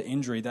insult to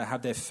injury, they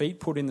have their feet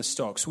put in the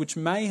stocks, which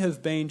may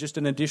have been just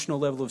an additional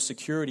level of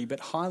security, but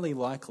highly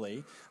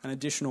likely an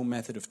additional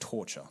method of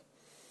torture,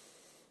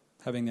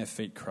 having their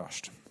feet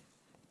crushed.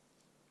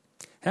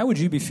 How would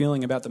you be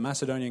feeling about the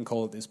Macedonian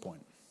call at this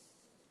point?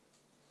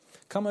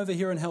 Come over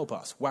here and help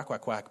us. Whack,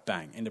 whack, whack,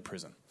 bang, into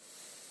prison.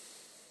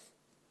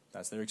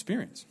 That's their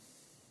experience.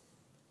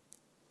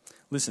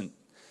 Listen,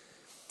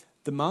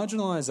 the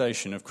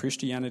marginalization of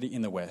Christianity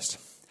in the West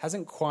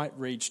hasn't quite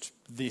reached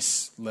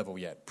this level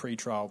yet,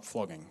 pre-trial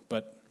flogging,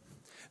 but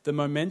the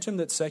momentum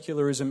that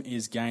secularism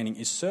is gaining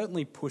is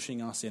certainly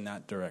pushing us in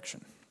that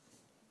direction.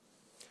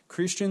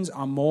 Christians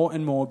are more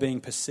and more being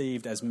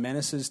perceived as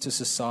menaces to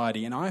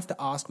society, and I have to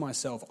ask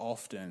myself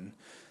often,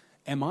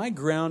 am I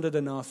grounded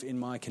enough in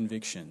my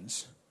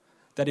convictions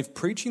that if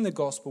preaching the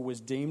gospel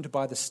was deemed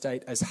by the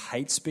state as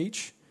hate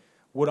speech,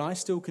 would I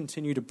still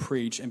continue to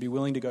preach and be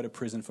willing to go to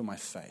prison for my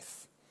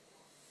faith?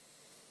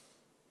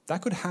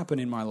 That could happen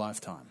in my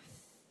lifetime.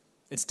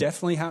 It's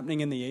definitely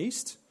happening in the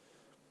East,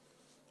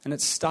 and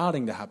it's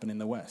starting to happen in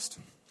the West.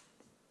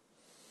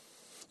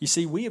 You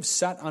see, we have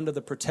sat under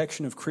the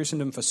protection of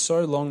Christendom for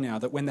so long now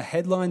that when the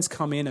headlines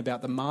come in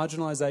about the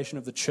marginalization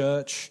of the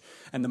church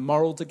and the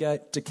moral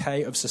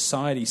decay of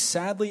society,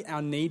 sadly,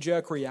 our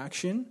knee-jerk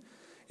reaction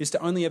is to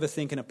only ever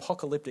think in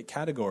apocalyptic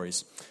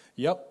categories.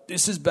 Yep,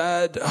 this is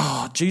bad.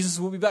 Oh, Jesus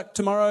will be back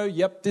tomorrow.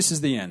 Yep, this is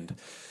the end.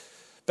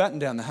 Batten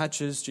down the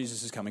hatches.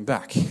 Jesus is coming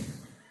back.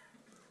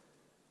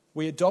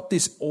 We adopt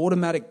this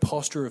automatic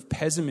posture of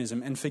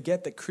pessimism and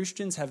forget that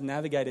Christians have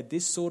navigated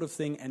this sort of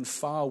thing and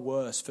far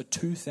worse for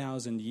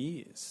 2,000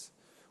 years.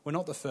 We're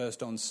not the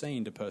first on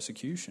scene to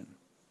persecution.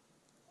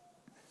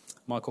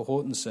 Michael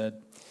Horton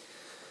said,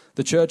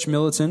 "The church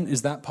militant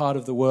is that part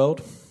of the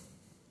world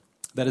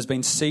that has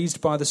been seized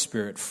by the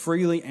Spirit,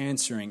 freely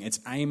answering its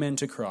amen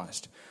to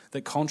Christ,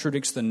 that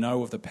contradicts the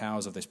no of the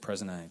powers of this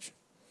present age."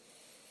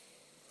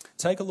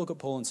 Take a look at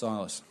Paul and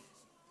Silas.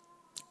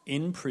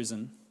 In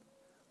prison,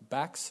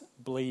 backs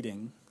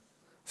bleeding,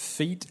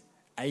 feet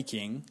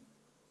aching,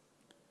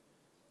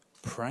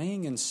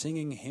 praying and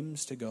singing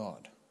hymns to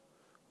God.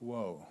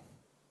 Whoa.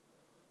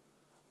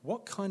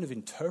 what kind of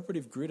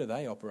interpretive grid are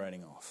they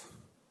operating off?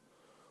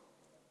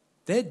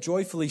 They're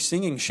joyfully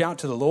singing, shout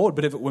to the Lord,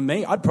 but if it were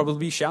me, I'd probably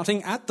be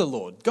shouting at the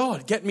Lord.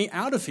 God, get me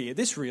out of here.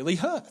 This really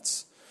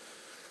hurts.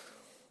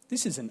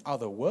 This is an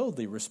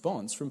otherworldly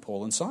response from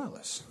Paul and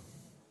Silas.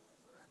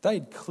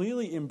 They'd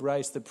clearly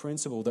embraced the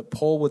principle that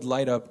Paul would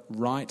later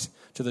write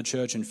to the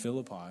church in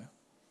Philippi,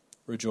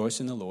 rejoice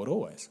in the Lord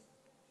always.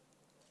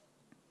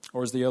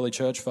 Or as the early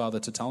church father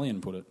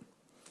Tertullian put it,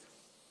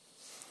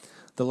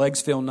 the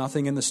legs feel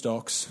nothing in the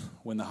stocks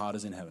when the heart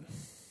is in heaven.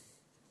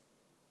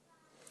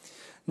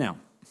 Now,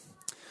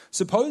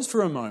 suppose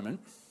for a moment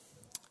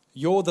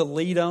you're the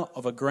leader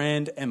of a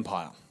grand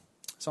empire.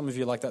 Some of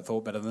you like that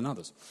thought better than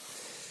others.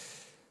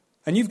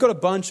 And you've got a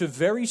bunch of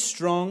very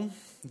strong,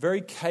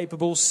 very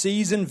capable,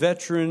 seasoned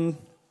veteran,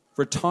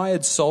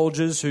 retired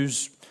soldiers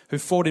who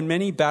fought in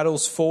many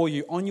battles for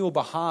you on your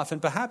behalf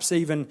and perhaps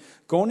even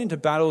gone into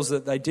battles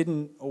that they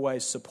didn't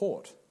always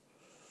support.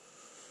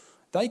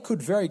 They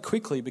could very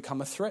quickly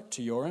become a threat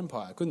to your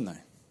empire, couldn't they?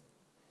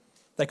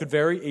 They could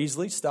very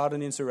easily start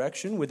an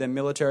insurrection with their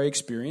military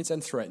experience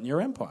and threaten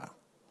your empire.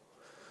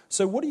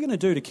 So what are you going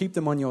to do to keep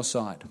them on your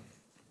side?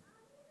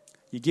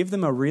 You give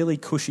them a really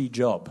cushy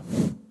job.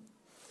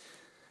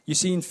 You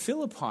see, in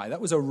Philippi,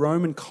 that was a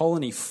Roman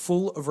colony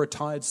full of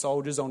retired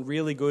soldiers on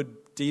really good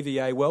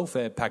DVA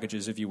welfare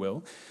packages, if you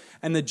will.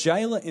 And the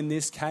jailer in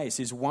this case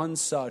is one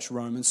such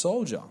Roman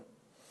soldier.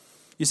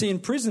 You see, in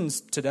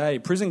prisons today,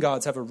 prison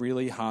guards have a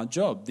really hard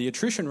job. The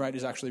attrition rate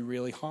is actually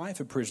really high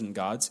for prison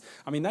guards.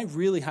 I mean, they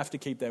really have to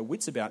keep their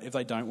wits about if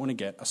they don't want to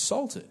get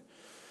assaulted.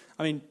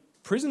 I mean,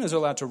 prisoners are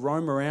allowed to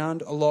roam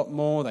around a lot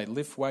more. They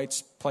lift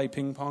weights, play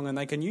ping pong, and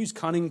they can use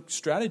cunning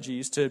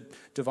strategies to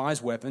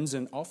devise weapons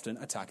and often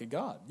attack a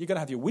guard. You've got to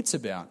have your wits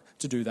about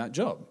to do that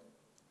job.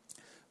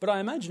 But I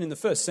imagine in the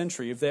first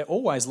century, if they're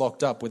always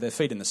locked up with their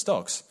feet in the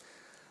stocks,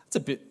 it's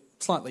a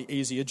slightly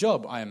easier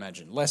job, I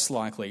imagine, less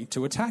likely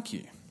to attack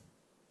you.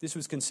 This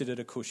was considered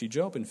a cushy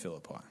job in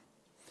Philippi.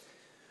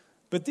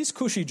 But this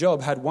cushy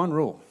job had one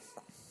rule.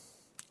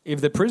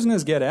 If the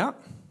prisoners get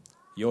out,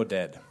 you're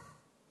dead.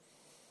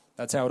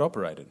 That's how it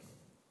operated.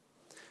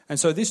 And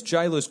so this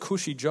jailer's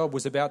cushy job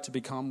was about to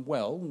become,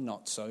 well,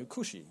 not so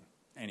cushy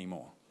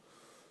anymore.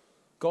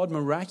 God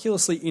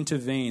miraculously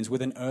intervenes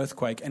with an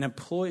earthquake and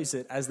employs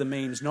it as the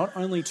means not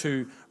only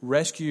to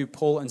rescue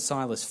Paul and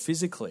Silas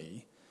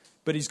physically,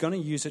 but he's going to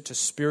use it to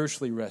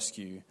spiritually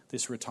rescue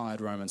this retired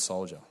Roman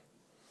soldier.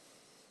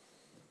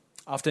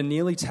 After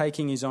nearly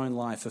taking his own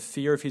life for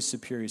fear of his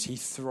superiors, he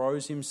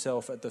throws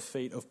himself at the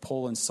feet of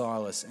Paul and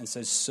Silas and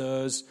says,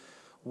 "Sirs,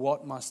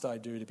 what must I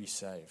do to be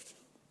saved?"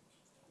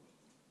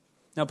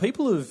 Now,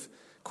 people have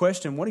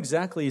questioned what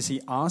exactly is he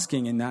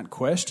asking in that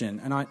question,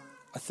 and I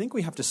think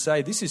we have to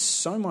say this is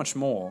so much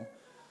more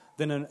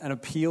than an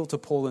appeal to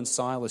Paul and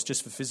Silas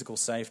just for physical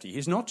safety.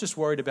 He's not just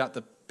worried about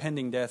the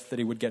pending death that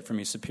he would get from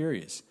his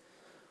superiors.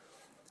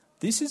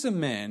 This is a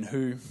man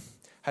who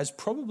has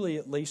probably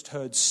at least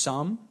heard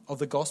some of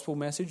the gospel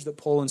message that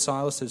Paul and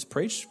Silas has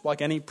preached.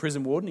 Like any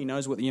prison warden, he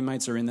knows what the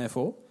inmates are in there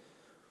for.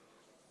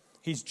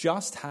 He's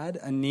just had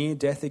a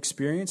near-death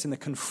experience and the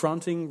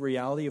confronting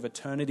reality of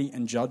eternity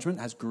and judgment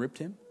has gripped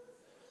him.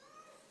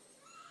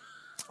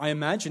 I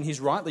imagine he's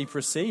rightly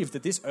perceived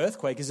that this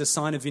earthquake is a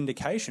sign of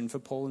vindication for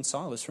Paul and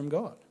Silas from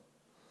God.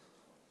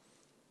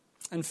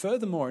 And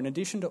furthermore, in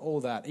addition to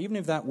all that, even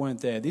if that weren't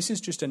there, this is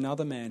just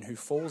another man who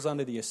falls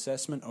under the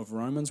assessment of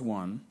Romans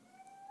 1.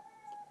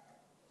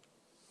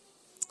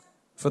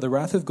 For the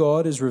wrath of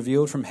God is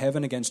revealed from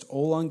heaven against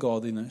all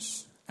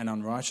ungodliness and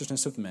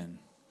unrighteousness of men,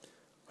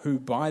 who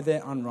by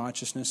their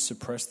unrighteousness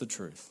suppress the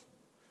truth.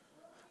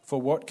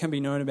 For what can be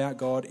known about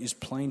God is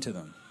plain to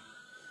them,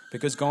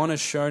 because God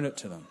has shown it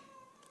to them.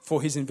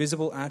 For his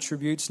invisible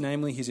attributes,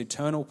 namely his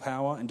eternal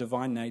power and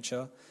divine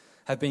nature,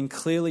 have been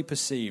clearly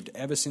perceived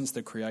ever since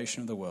the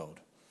creation of the world,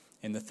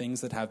 in the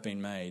things that have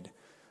been made,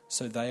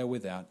 so they are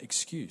without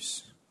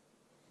excuse.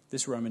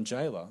 This Roman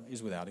jailer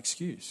is without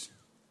excuse.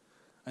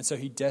 And so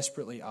he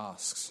desperately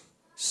asks,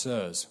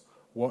 "Sirs,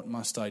 what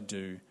must I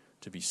do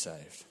to be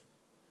saved?"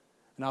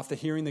 And after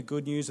hearing the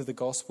good news of the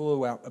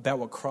gospel about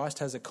what Christ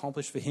has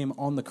accomplished for him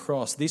on the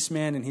cross, this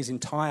man and his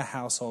entire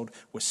household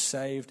were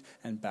saved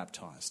and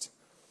baptized.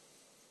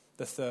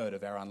 The third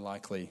of our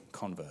unlikely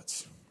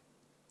converts.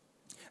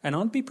 And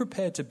I'd be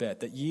prepared to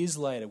bet that years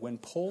later, when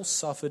Paul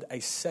suffered a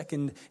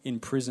second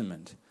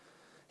imprisonment,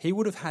 he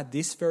would have had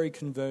this very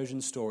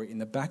conversion story in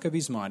the back of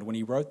his mind when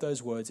he wrote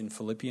those words in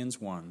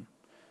Philippians 1.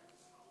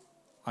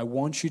 I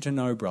want you to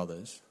know,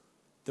 brothers,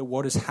 that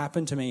what has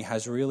happened to me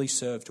has really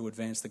served to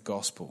advance the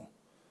gospel,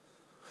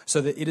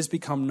 so that it has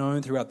become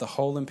known throughout the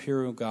whole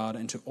imperial guard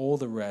and to all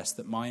the rest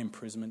that my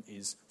imprisonment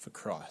is for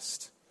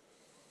Christ.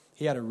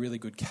 He had a really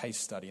good case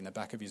study in the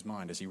back of his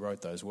mind as he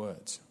wrote those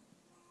words.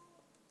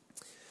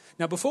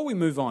 Now, before we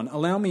move on,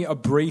 allow me a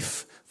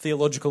brief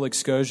theological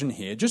excursion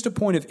here. Just a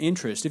point of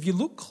interest. If you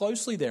look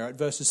closely there at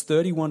verses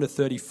 31 to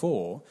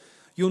 34,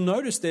 you'll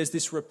notice there's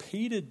this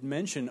repeated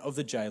mention of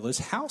the jailer's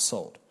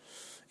household.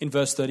 In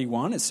verse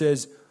 31, it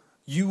says,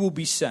 "You will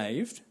be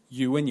saved,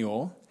 you and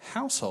your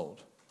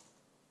household."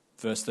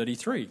 Verse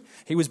 33,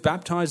 he was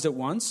baptized at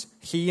once,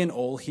 he and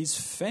all his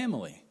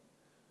family.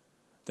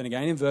 Then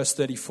again in verse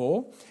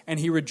 34, and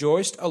he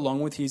rejoiced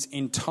along with his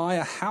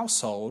entire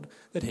household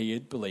that he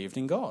had believed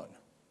in God.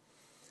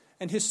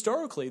 And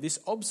historically, this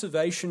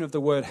observation of the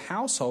word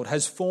household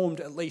has formed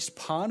at least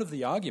part of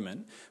the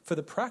argument for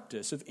the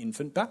practice of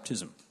infant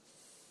baptism.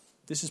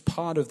 This is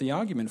part of the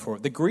argument for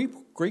it. The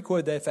Greek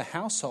word there for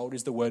household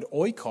is the word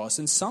oikos,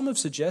 and some have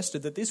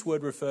suggested that this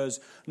word refers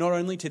not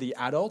only to the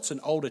adults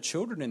and older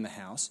children in the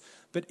house,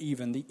 but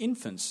even the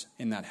infants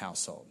in that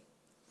household.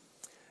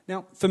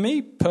 Now, for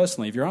me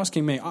personally, if you're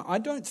asking me, I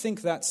don't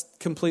think that's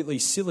completely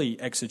silly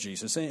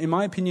exegesis. In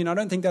my opinion, I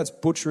don't think that's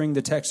butchering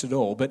the text at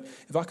all. But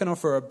if I can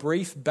offer a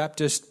brief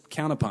Baptist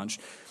counterpunch,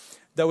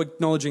 though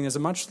acknowledging there's a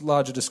much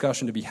larger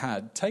discussion to be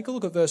had, take a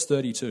look at verse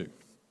 32.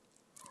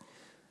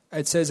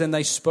 It says, and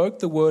they spoke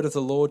the word of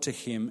the Lord to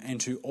him and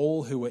to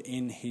all who were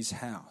in his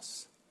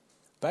house.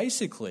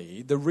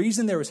 Basically, the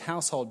reason there is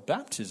household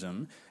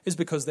baptism is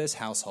because there's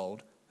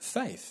household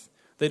faith.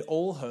 They'd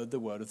all heard the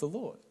word of the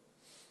Lord.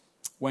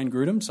 Wayne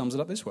Grudem sums it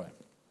up this way.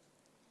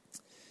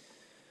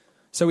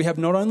 So we have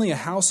not only a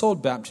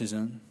household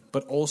baptism,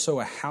 but also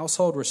a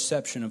household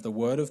reception of the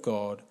word of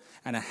God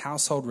and a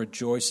household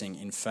rejoicing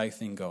in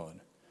faith in God.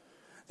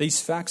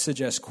 These facts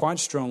suggest quite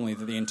strongly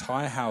that the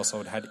entire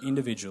household had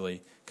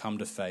individually come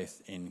to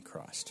faith in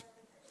Christ.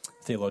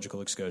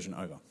 Theological excursion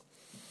over.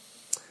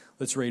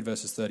 Let's read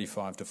verses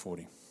 35 to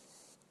 40.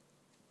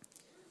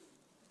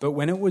 But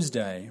when it was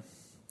day,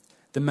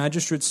 the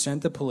magistrates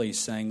sent the police,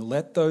 saying,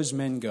 let those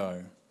men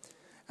go.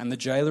 And the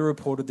jailer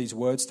reported these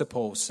words to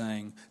Paul,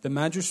 saying, the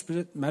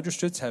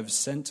magistrates have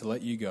sent to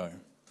let you go.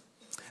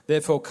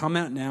 Therefore come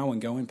out now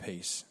and go in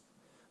peace.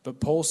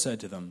 But Paul said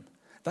to them,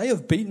 they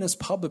have beaten us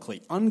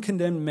publicly,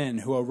 uncondemned men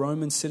who are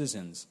Roman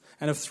citizens,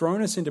 and have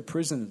thrown us into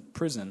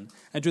prison.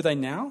 And do they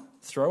now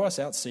throw us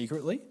out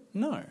secretly?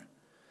 No.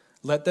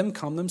 Let them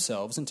come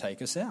themselves and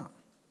take us out.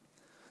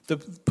 The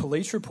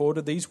police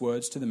reported these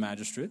words to the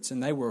magistrates,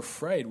 and they were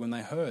afraid when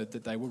they heard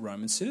that they were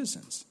Roman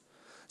citizens.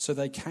 So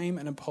they came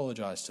and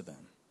apologized to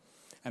them.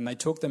 And they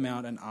took them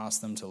out and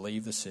asked them to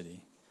leave the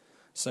city.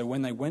 So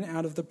when they went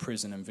out of the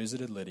prison and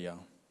visited Lydia,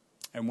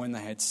 and when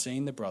they had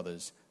seen the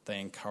brothers, they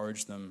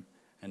encouraged them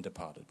and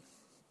departed.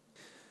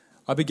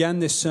 I began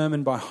this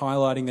sermon by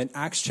highlighting that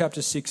Acts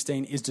chapter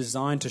 16 is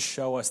designed to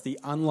show us the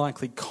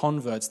unlikely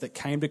converts that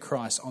came to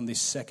Christ on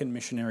this second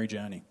missionary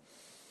journey.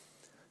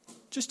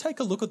 Just take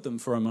a look at them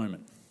for a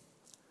moment.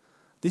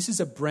 This is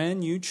a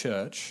brand new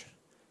church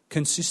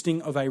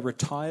consisting of a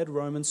retired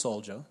Roman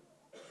soldier,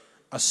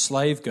 a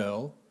slave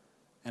girl,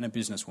 and a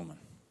businesswoman.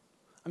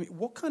 I mean,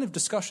 what kind of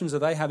discussions are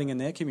they having in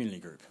their community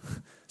group?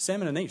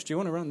 Sam and Anish, do you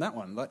want to run that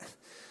one?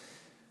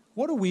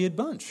 What a weird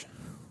bunch.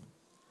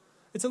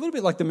 It's a little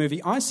bit like the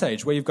movie Ice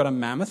Age, where you've got a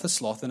mammoth, a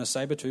sloth, and a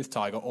saber-toothed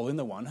tiger all in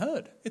the one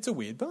herd. It's a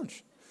weird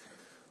bunch.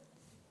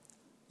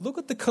 Look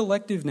at the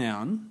collective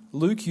noun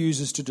Luke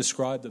uses to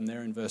describe them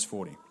there in verse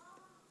 40.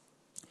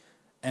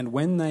 And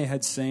when they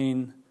had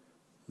seen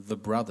the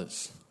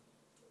brothers.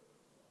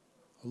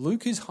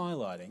 Luke is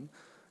highlighting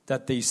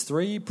that these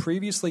three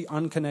previously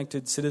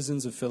unconnected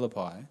citizens of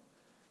Philippi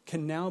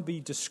can now be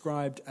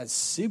described as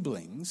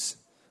siblings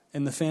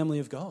in the family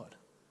of God.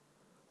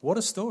 What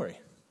a story.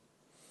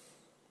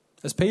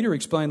 As Peter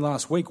explained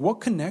last week,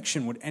 what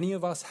connection would any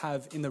of us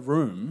have in the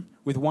room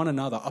with one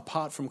another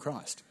apart from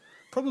Christ?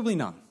 Probably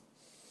none.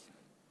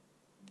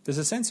 There's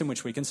a sense in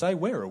which we can say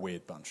we're a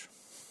weird bunch.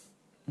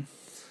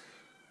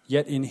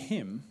 Yet in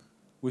him,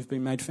 we've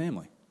been made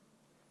family.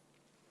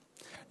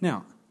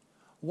 Now,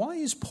 why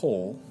is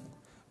Paul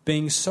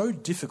being so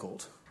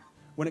difficult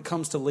when it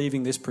comes to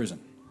leaving this prison?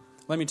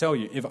 Let me tell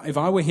you, if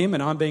I were him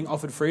and I'm being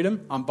offered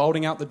freedom, I'm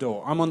bolting out the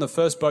door. I'm on the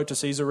first boat to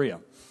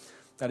Caesarea.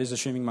 That is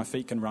assuming my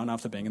feet can run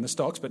after being in the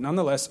stocks, but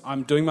nonetheless,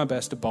 I'm doing my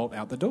best to bolt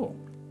out the door.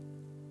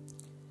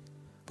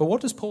 But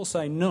what does Paul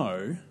say?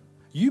 No,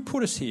 you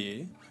put us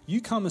here, you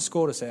come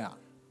escort us out.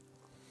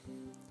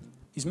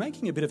 He's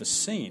making a bit of a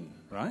scene,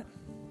 right?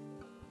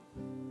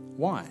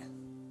 Why?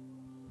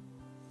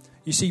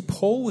 You see,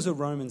 Paul was a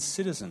Roman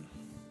citizen,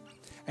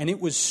 and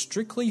it was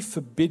strictly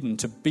forbidden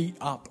to beat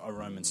up a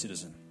Roman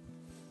citizen.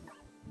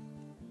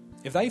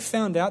 If they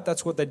found out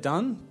that's what they'd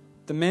done,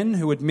 the men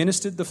who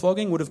administered the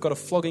flogging would have got a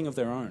flogging of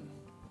their own.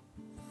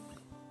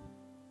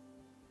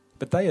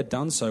 But they had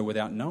done so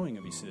without knowing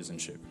of his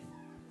citizenship.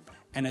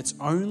 And it's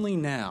only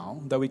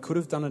now, though he could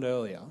have done it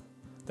earlier,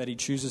 that he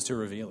chooses to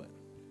reveal it.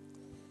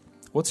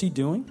 What's he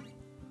doing?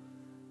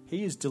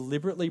 He is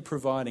deliberately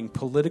providing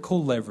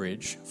political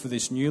leverage for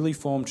this newly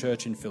formed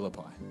church in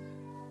Philippi.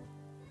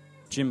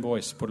 Jim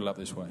Boyce put it up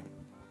this way.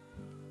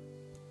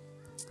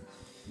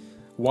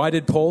 Why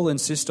did Paul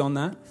insist on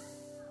that?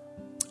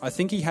 I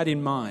think he had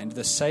in mind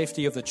the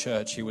safety of the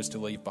church he was to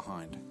leave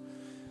behind.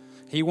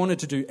 He wanted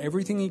to do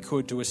everything he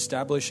could to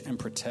establish and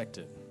protect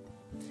it.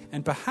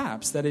 And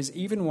perhaps that is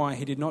even why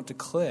he did not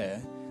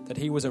declare that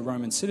he was a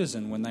Roman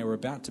citizen when they were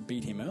about to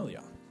beat him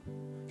earlier.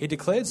 He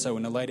declared so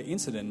in a later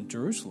incident in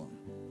Jerusalem.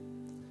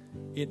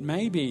 It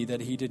may be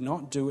that he did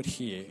not do it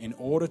here in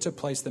order to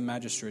place the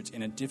magistrates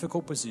in a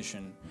difficult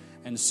position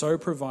and so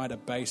provide a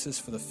basis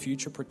for the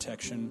future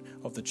protection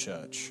of the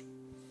church.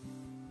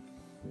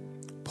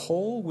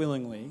 Paul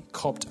willingly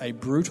copped a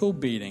brutal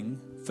beating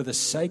for the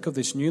sake of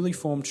this newly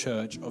formed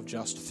church of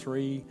just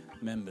 3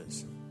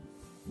 members.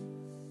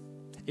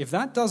 If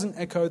that doesn't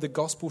echo the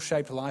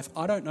gospel-shaped life,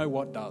 I don't know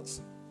what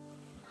does.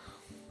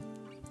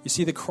 You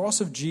see, the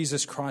cross of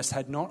Jesus Christ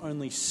had not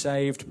only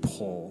saved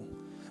Paul,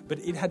 but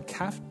it had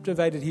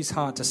captivated his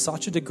heart to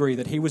such a degree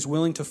that he was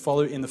willing to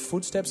follow in the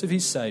footsteps of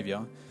his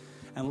Saviour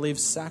and live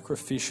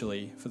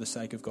sacrificially for the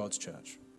sake of God's church.